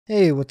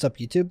Hey, what's up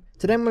YouTube?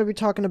 Today I'm going to be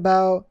talking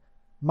about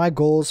my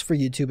goals for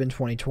YouTube in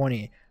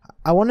 2020.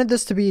 I wanted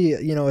this to be,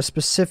 a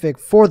specific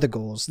for the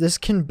goals. This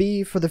can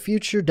be for the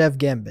future Dev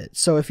Gambit.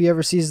 So if he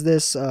ever sees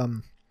this,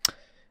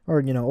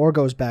 or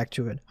goes back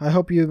to it, I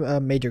hope you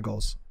made your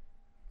goals.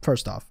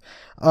 First off,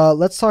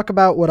 let's talk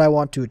about what I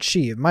want to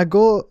achieve. My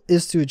goal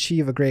is to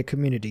achieve a great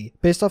community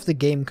based off the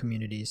game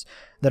communities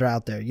that are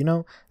out there,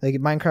 like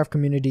Minecraft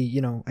community,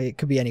 it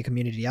could be any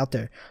community out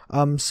there.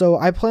 So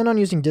I plan on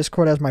using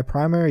Discord as my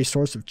primary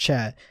source of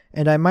chat,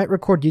 and I might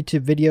record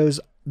YouTube videos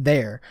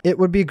there. It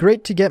would be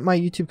great to get my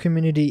YouTube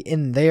community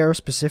in there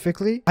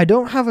specifically. I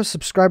don't have a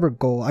subscriber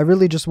goal. I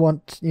really just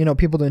want,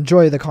 people to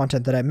enjoy the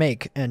content that I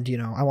make, and,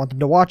 I want them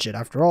to watch it.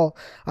 After all,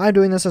 I'm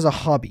doing this as a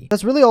hobby.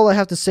 That's really all I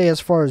have to say as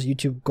far as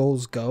YouTube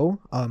goals go.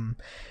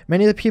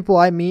 Many of the people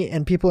I meet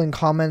and people in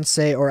comments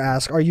say or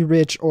ask, are you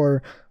rich?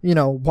 Or,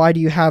 why do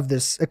you have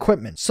this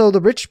equipment? So the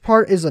rich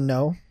part is a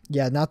no.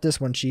 Yeah, not this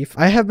one, Chief.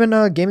 I have been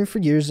gaming for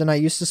years, and I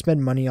used to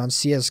spend money on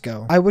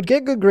CSGO. I would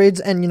get good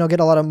grades and, get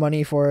a lot of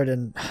money for it,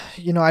 and,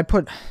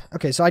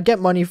 so I'd get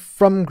money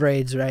from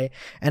grades, right?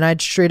 And I'd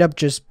straight up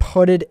just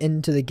put it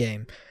into the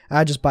game.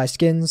 I'd just buy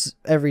skins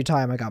every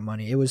time I got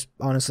money. It was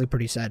honestly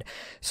pretty sad.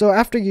 So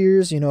after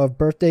years, of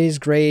birthdays,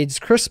 grades,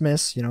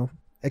 Christmas,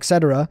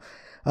 etc.,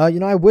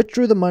 I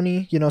withdrew the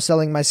money,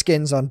 selling my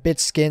skins on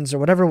BitSkins or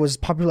whatever was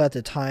popular at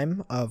the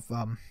time of,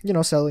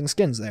 selling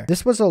skins there.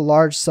 This was a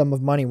large sum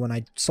of money when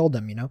I sold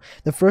them,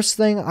 The first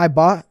thing I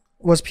bought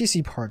was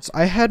PC parts.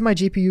 I had my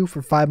GPU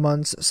for 5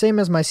 months, same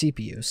as my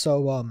CPU,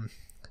 so,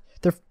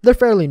 they're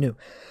fairly new.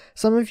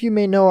 Some of you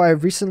may know I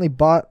recently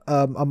bought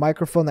a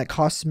microphone that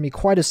cost me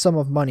quite a sum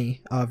of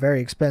money,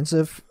 very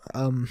expensive,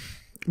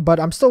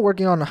 but I'm still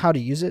working on how to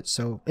use it,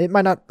 so it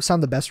might not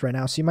sound the best right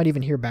now, so you might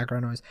even hear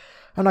background noise.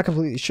 I'm not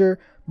completely sure,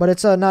 but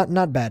it's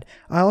not bad.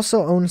 I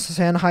also own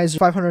Sennheiser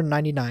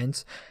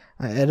 599s.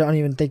 I don't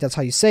even think that's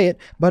how you say it,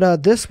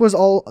 but this was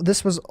all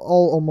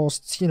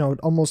almost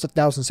almost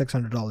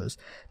 $1,600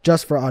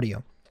 just for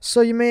audio.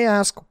 So you may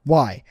ask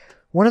why.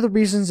 One of the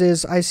reasons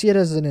is I see it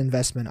as an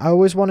investment. I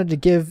always wanted to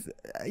give,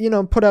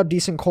 put out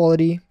decent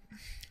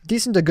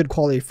to good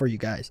quality for you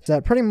guys.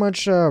 That pretty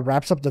much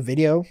wraps up the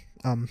video.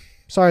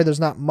 Sorry, there's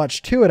not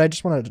much to it. I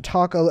just wanted to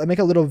talk, make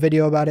a little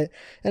video about it,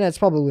 and it's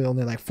probably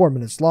only like 4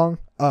 minutes long.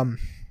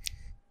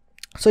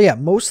 So yeah,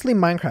 mostly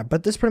Minecraft,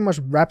 but this pretty much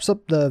wraps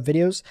up the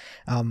videos.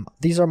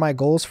 These are my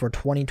goals for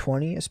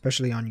 2020,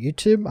 especially on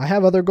YouTube. I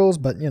have other goals,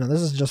 but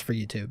this is just for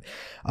YouTube.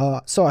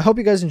 So I hope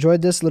you guys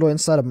enjoyed this little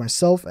insight of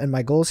myself and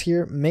my goals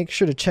here. Make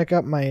sure to check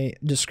out my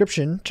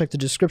description. Check the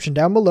description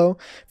down below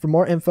for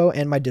more info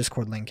and my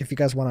Discord link if you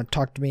guys want to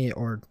talk to me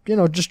or,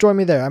 just join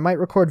me there. I might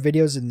record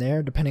videos in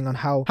there depending on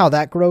how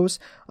that grows.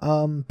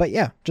 But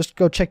yeah, just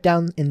go check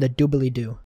down in the doobly-doo.